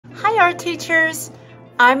Hi art teachers,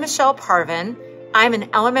 I'm Michelle Parvin. I'm an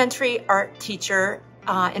elementary art teacher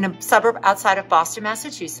in a suburb outside of Boston,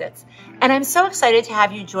 Massachusetts. And I'm so excited to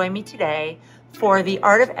have you join me today for the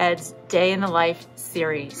Art of Ed's Day in the Life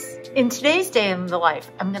series. In today's Day in the Life,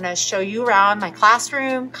 I'm gonna show you around my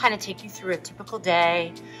classroom, kind of take you through a typical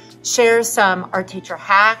day, share some art teacher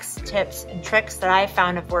hacks, tips, and tricks that I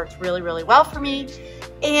found have worked really, really well for me.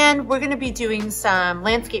 And we're gonna be doing some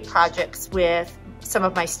landscape projects with some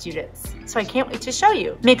of my students. So I can't wait to show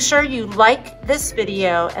you. Make sure you like this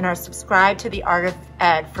video and are subscribed to the Art of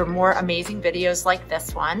Ed for more amazing videos like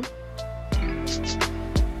this one.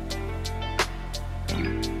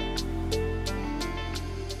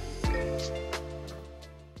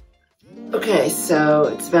 Okay, so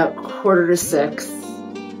it's about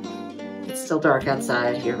 5:45. It's still dark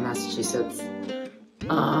outside here in Massachusetts.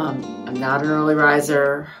 I'm not an early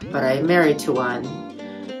riser, but I am married to one.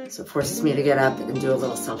 So it forces me to get up and do a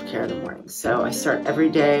little self-care in the morning. So I start every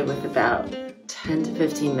day with about 10 to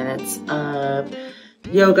 15 minutes of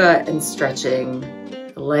yoga and stretching.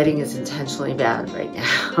 The lighting is intentionally bad right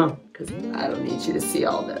now because I don't need you to see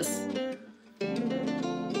all this.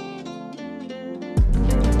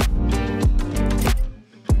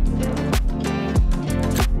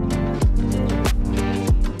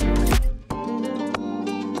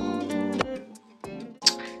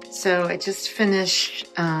 So I just finished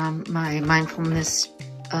my mindfulness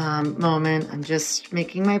moment. I'm just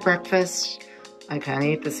making my breakfast. I kind of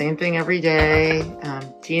eat the same thing every day,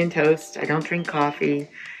 tea and toast. I don't drink coffee.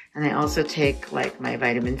 And I also take like my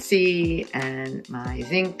vitamin C and my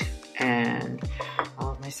zinc and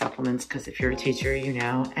all of my supplements, because if you're a teacher, you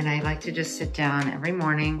know. And I like to just sit down every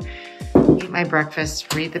morning, eat my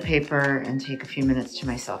breakfast, read the paper, and take a few minutes to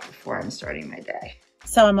myself before I'm starting my day.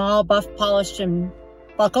 So I'm all buff, polished, and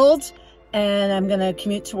buckled, and I'm gonna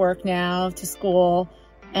commute to work now, to school,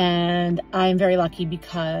 and I'm very lucky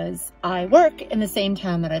because I work in the same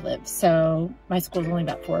town that I live. So my school is only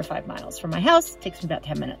about 4 or 5 miles from my house. It takes me about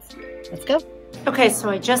 10 minutes. Let's go. Okay,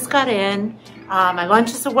 so I just got in. My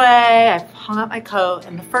lunch is away. I've hung up my coat,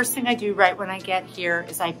 and the first thing I do right when I get here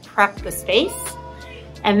is I prep the space,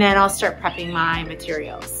 and then I'll start prepping my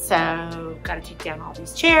materials. So gotta take down all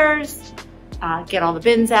these chairs, get all the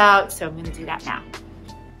bins out, so I'm gonna do that now.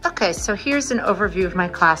 Okay, so here's an overview of my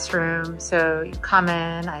classroom. So you come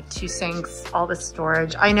in, I have 2 sinks, all the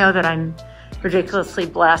storage. I know that I'm ridiculously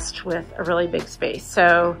blessed with a really big space.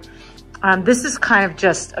 So this is kind of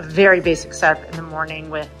just a very basic setup in the morning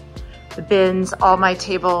with the bins. All my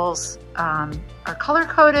tables are color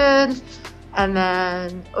coded. And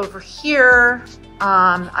then over here,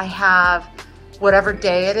 I have whatever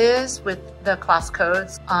day it is with the class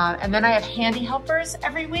codes. And then I have handy helpers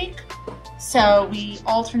every week. So we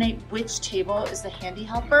alternate which table is the handy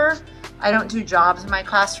helper. I don't do jobs in my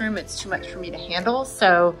classroom. It's too much for me to handle.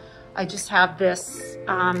 So I just have this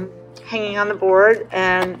hanging on the board,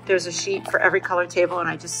 and there's a sheet for every color table, and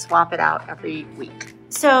I just swap it out every week.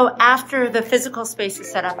 So after the physical space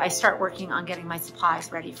is set up, I start working on getting my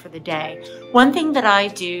supplies ready for the day. One thing that I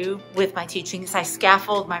do with my teaching is I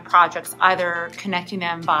scaffold my projects, either connecting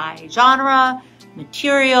them by genre,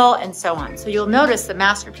 material, and so on. So you'll notice the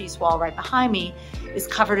masterpiece wall right behind me is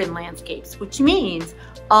covered in landscapes, which means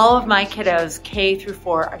all of my kiddos, K through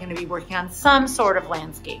 4, are gonna be working on some sort of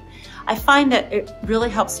landscape. I find that it really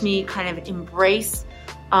helps me kind of embrace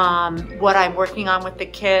what I'm working on with the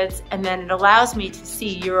kids, and then it allows me to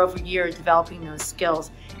see year over year developing those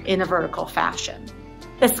skills in a vertical fashion.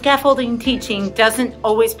 The scaffolding teaching doesn't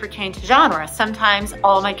always pertain to genre. Sometimes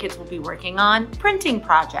all my kids will be working on printing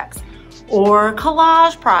projects or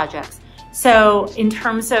collage projects. So in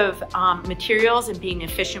terms of materials and being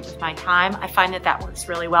efficient with my time, I find that that works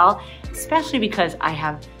really well, especially because I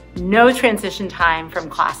have no transition time from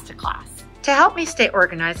class to class. To help me stay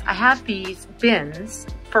organized, I have these bins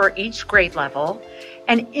for each grade level,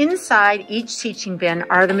 and inside each teaching bin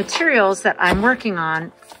are the materials that I'm working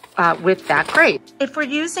on with that grade. If we're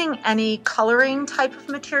using any coloring type of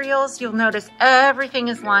materials, you'll notice everything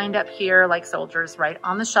is lined up here like soldiers right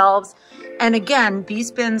on the shelves. And again,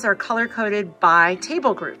 these bins are color coded by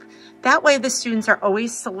table group. That way the students are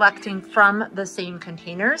always selecting from the same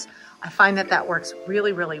containers. I find that that works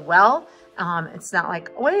really, really well. It's not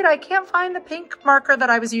like, wait, I can't find the pink marker that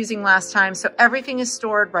I was using last time. So everything is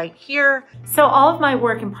stored right here. So all of my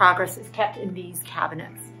work in progress is kept in these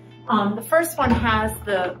cabinets. The first one has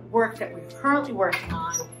the work that we're currently working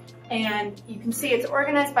on, and you can see it's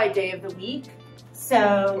organized by day of the week.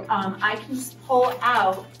 So I can just pull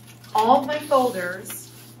out all of my folders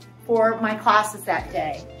for my classes that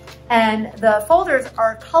day. And the folders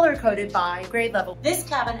are color coded by grade level. This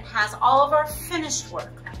cabinet has all of our finished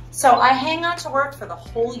work. So I hang on to work for the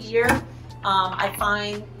whole year. I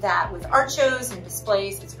find that with art shows and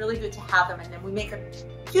displays, it's really good to have them, and then we make a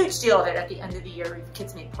huge deal of it at the end of the year. The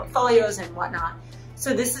kids make portfolios and whatnot.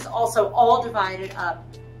 So this is also all divided up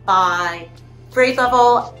by grade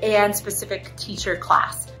level and specific teacher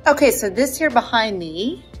class. Okay, so this here behind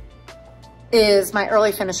me is my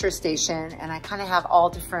early finisher station, and I kind of have all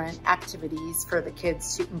different activities for the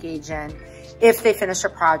kids to engage in if they finish a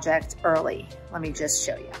project early. Let me just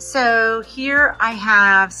show you. So here I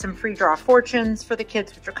have some free draw fortunes for the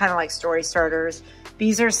kids, which are kind of like story starters.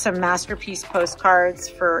 These are some masterpiece postcards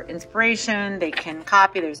for inspiration. They can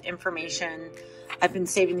copy, there's information. I've been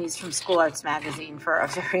saving these from School Arts Magazine for a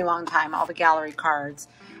very long time, all the gallery cards.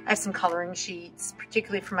 I have some coloring sheets,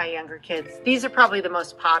 particularly for my younger kids. These are probably the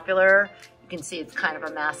most popular. You can see it's kind of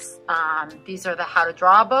a mess. These are the how to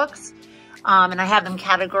draw books, and I have them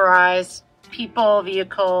categorized: people,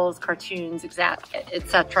 vehicles, cartoons,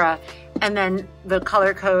 etc. And then the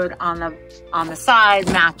color code on the side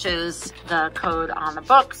matches the code on the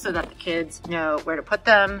book so that the kids know where to put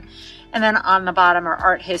them. And then on the bottom are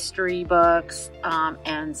art history books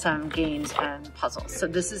and some games and puzzles. So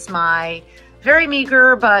this is my very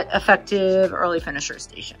meager but effective early finisher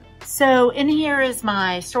station. So in here is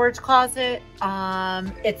my storage closet.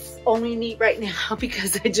 It's only neat right now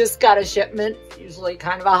because I just got a shipment. Usually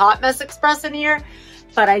kind of a hot mess express in here,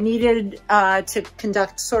 but I needed to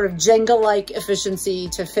conduct sort of Jenga-like efficiency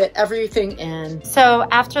to fit everything in. So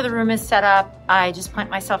after the room is set up, I just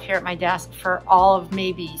plant myself here at my desk for all of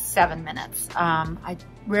maybe 7 minutes. I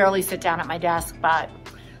rarely sit down at my desk, but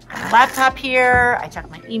I have my laptop here, I check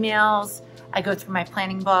my emails, I go through my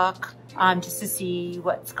planning book, just to see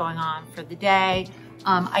what's going on for the day.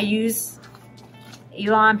 I use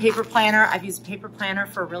Elon paper planner. I've used a paper planner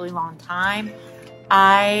for a really long time.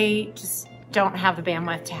 I just don't have the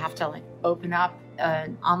bandwidth to have to like open up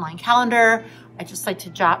an online calendar. I just like to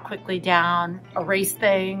jot quickly down, erase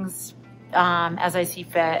things as I see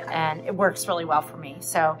fit, and it works really well for me.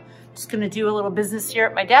 So I'm just gonna do a little business here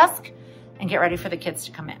at my desk and get ready for the kids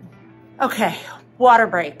to come in. Okay, water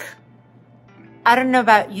break. I don't know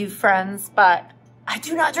about you friends, but I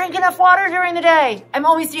do not drink enough water during the day. I'm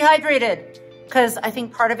always dehydrated because I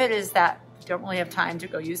think part of it is that you don't really have time to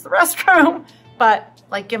go use the restroom. But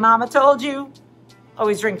like your mama told you,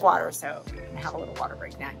 always drink water. So I'm gonna have a little water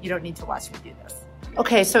break now. You don't need to watch me do this.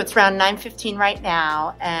 Okay, so it's around 9:15 right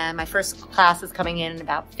now, and my first class is coming in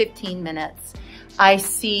about 15 minutes. I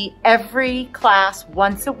see every class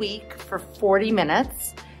once a week for 40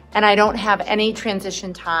 minutes. And I don't have any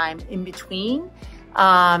transition time in between.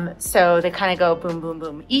 So they kind of go boom, boom,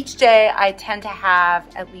 boom. Each day I tend to have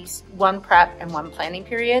at least one prep and one planning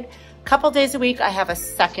period. A couple days a week I have a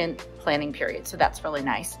second planning period, so that's really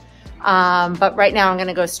nice. But right now I'm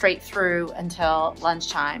gonna go straight through until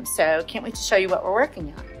lunchtime. So can't wait to show you what we're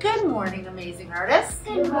working on. Good morning, amazing artists.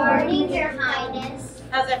 Good morning, Your Highness.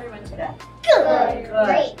 How's everyone today? Good.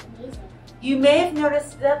 Great. You may have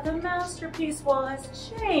noticed that the masterpiece wall has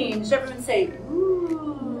changed. Everyone say,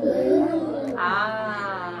 ooh. Ooh.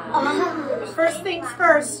 Ah. First things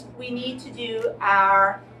first, we need to do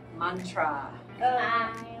our mantra. I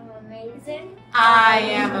am amazing. I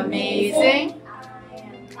am amazing. I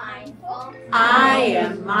am mindful. I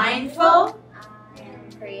am mindful. I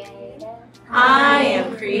am creative. I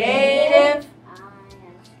am creative. I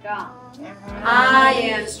am strong. I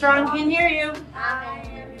am strong. Can hear you. I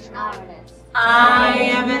am an artist. I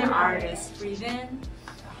am an artist. Breathe in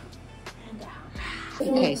and out.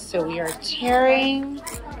 Okay, so we are tearing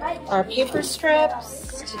our paper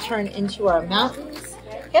strips to turn into our mountains.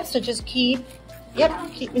 Yep, so just keep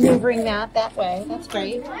maneuvering that way. That's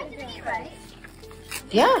great.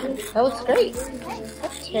 Yeah, that looks great.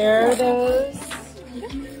 Let's tear those.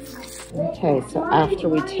 Okay, so after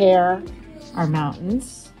we tear our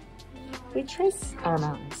mountains, we trace our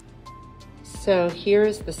mountains. So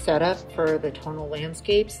here's the setup for the tonal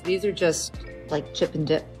landscapes. These are just like chip and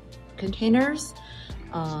dip containers.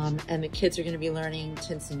 And the kids are gonna be learning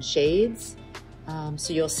tints and shades.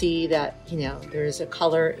 So you'll see that, there's a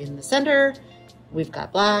color in the center. We've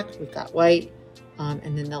got black, we've got white,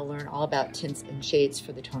 and then they'll learn all about tints and shades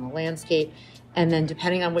for the tonal landscape. And then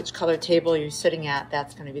depending on which color table you're sitting at,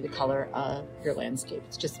 that's gonna be the color of your landscape.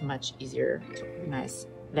 It's just much easier to organize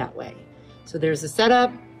that way. So there's the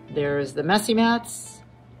setup. There's the messy mats,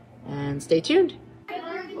 and stay tuned.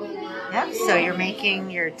 Yep, so you're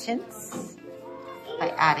making your tints by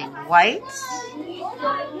adding white.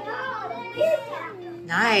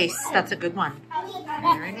 Nice, that's a good one.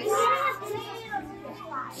 Very nice.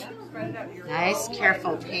 Nice,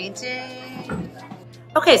 careful painting.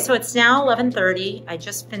 Okay, so it's now 11:30. I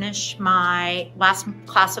just finished my last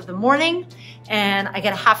class of the morning and I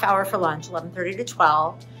get a half hour for lunch, 11:30 to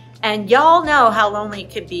 12. And y'all know how lonely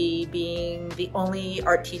it could be being the only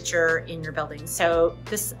art teacher in your building. So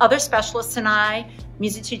this other specialist and I,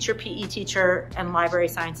 music teacher, PE teacher, and library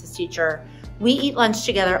sciences teacher, we eat lunch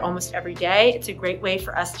together almost every day. It's a great way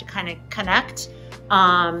for us to kind of connect.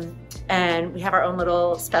 And we have our own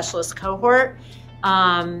little specialist cohort.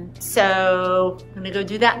 So I'm gonna go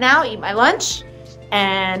do that now, eat my lunch,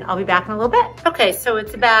 and I'll be back in a little bit. Okay, so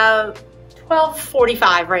it's about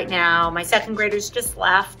 12:45 right now. My second graders just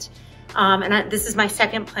left. This is my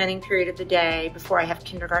second planning period of the day before I have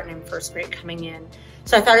kindergarten and first grade coming in.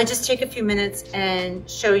 So I thought I'd just take a few minutes and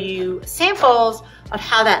show you samples of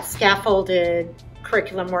how that scaffolded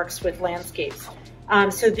curriculum works with landscapes.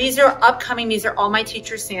 So these are upcoming, these are all my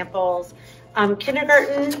teacher samples.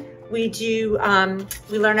 Kindergarten, we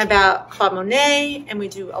learn about Claude Monet, and we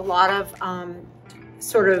do a lot of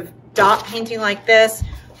sort of dot painting like this,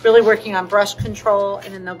 really working on brush control,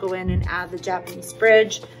 and then they'll go in and add the Japanese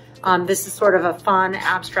bridge. This is sort of a fun,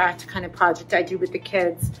 abstract kind of project I do with the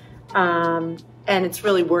kids. And it's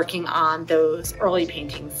really working on those early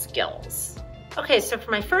painting skills. Okay, so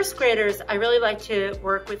for my first graders, I really like to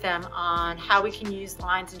work with them on how we can use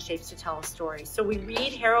lines and shapes to tell a story. So we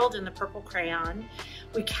read Harold in the purple crayon.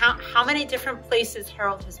 We count how many different places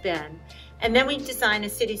Harold has been. And then we design a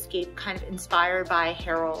cityscape kind of inspired by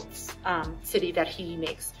Harold's city that he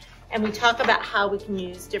makes. And we talk about how we can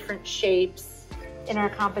use different shapes in our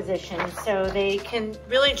composition so they can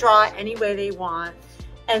really draw it any way they want.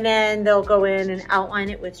 And then they'll go in and outline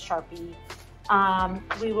it with Sharpie.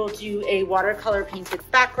 We will do a watercolor painted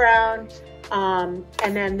background. And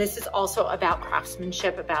then this is also about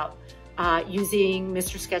craftsmanship, about using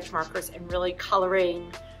Mr. Sketch markers and really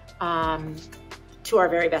coloring to our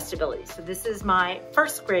very best ability. So this is my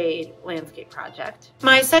first grade landscape project.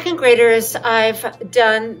 My second graders, I've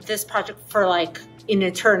done this project for like an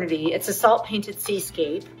eternity. It's a salt painted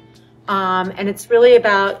seascape. And it's really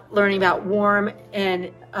about learning about warm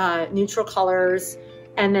and neutral colors,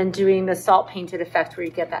 and then doing the salt painted effect where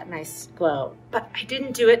you get that nice glow. But I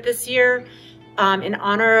didn't do it this year. In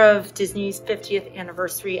honor of Disney's 50th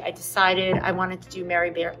anniversary, I decided I wanted to do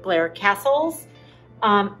Mary Blair castles.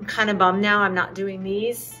 I'm kind of bummed now I'm not doing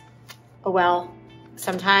these. Oh well,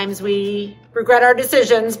 sometimes we regret our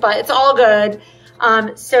decisions, but it's all good.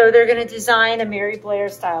 So they're gonna design a Mary Blair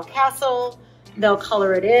style castle. They'll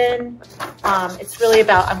color it in. It's really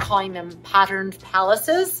about, I'm calling them patterned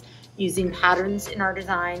palaces, using patterns in our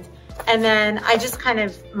designs. And then I just kind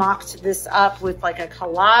of mocked this up with like a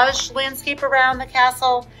collage landscape around the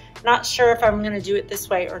castle. Not sure if I'm gonna do it this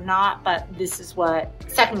way or not, but this is what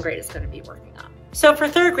second grade is gonna be working on. So for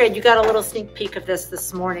third grade, you got a little sneak peek of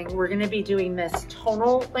this morning. We're gonna be doing this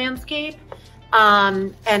tonal landscape.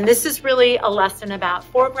 And this is really a lesson about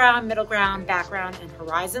foreground, middle ground, background, and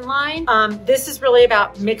horizon line. This is really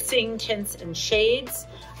about mixing tints and shades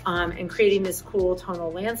and creating this cool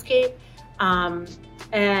tonal landscape.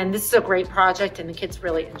 And this is a great project and the kids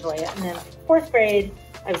really enjoy it. And then fourth grade,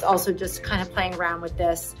 I was also just kind of playing around with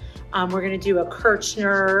this. We're gonna do a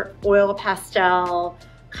Kirchner oil pastel,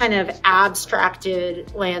 kind of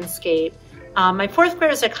abstracted landscape. My fourth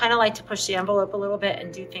graders, I kind of like to push the envelope a little bit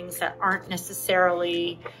and do things that aren't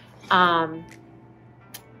necessarily,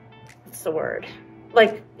 what's the word?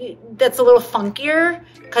 Like, that's a little funkier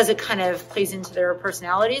because it kind of plays into their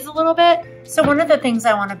personalities a little bit. So one of the things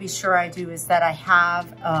I want to be sure I do is that I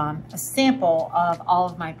have a sample of all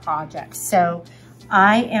of my projects. So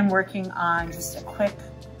I am working on just a quick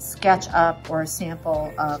sketch up or a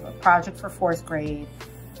sample of a project for fourth grade.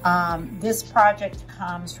 This project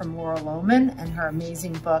comes from Laura Lohman and her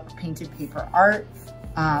amazing book, Painted Paper Art.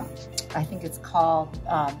 I think it's called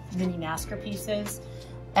Mini Masterpieces.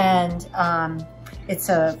 And it's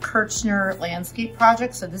a Kirchner landscape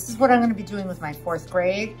project. So this is what I'm going to be doing with my fourth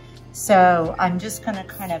grade. So I'm just going to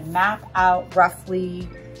kind of map out roughly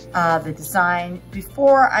the design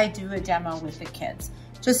before I do a demo with the kids.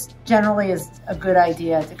 Just generally is a good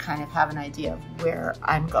idea to kind of have an idea of where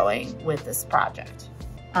I'm going with this project.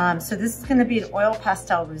 So this is going to be an oil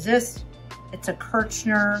pastel resist. It's a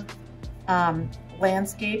Kirchner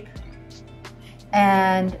landscape.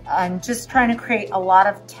 And I'm just trying to create a lot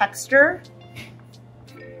of texture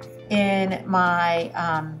in my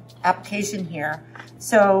application here.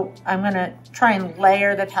 So I'm going to try and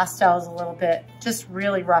layer the pastels a little bit, just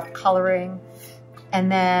really rough coloring.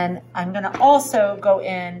 And then I'm going to also go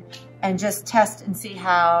in and just test and see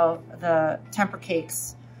how the temper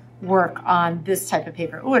cakes work on this type of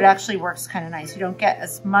paper. Oh, it actually works kind of nice. You don't get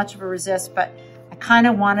as much of a resist, but I kind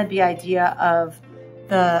of wanted the idea of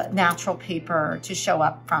the natural paper to show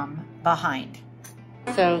up from behind.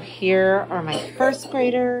 So here are my first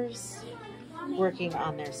graders working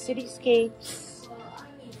on their cityscapes,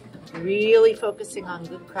 really focusing on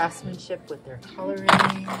good craftsmanship with their coloring.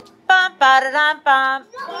 Bum, ba-da-dum, bum.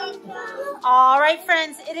 All right,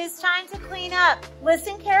 friends, it is time to clean up.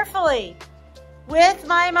 Listen carefully. With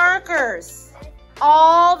my markers,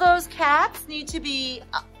 all those caps need to be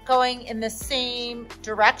going in the same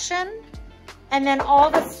direction. And then all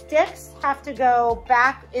the sticks have to go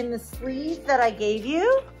back in the sleeve that I gave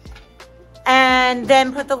you. And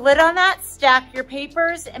then put the lid on that, stack your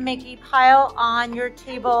papers, and make a pile on your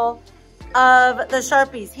table of the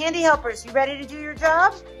Sharpies. Handy helpers, you ready to do your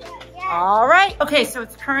job? Yeah. All right. Okay, so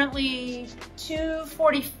it's currently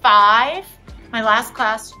 2:45. My last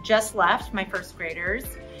class just left, my first graders.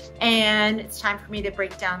 And it's time for me to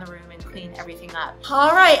break down the room and clean everything up.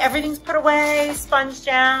 All right, everything's put away, sponged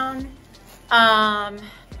down. I'm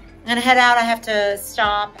gonna head out. I have to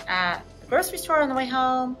stop at the grocery store on the way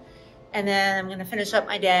home, and then I'm gonna finish up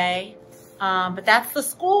my day. But that's the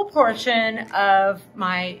school portion of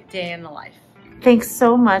my day in the life. Thanks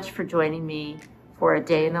so much for joining me for a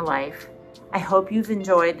day in the life. I hope you've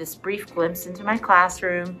enjoyed this brief glimpse into my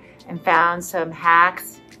classroom and found some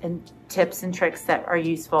hacks and tips and tricks that are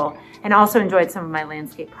useful, and also enjoyed some of my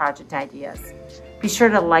landscape project ideas. Be sure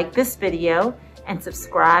to like this video and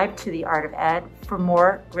subscribe to The Art of Ed for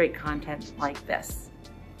more great content like this.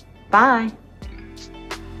 Bye.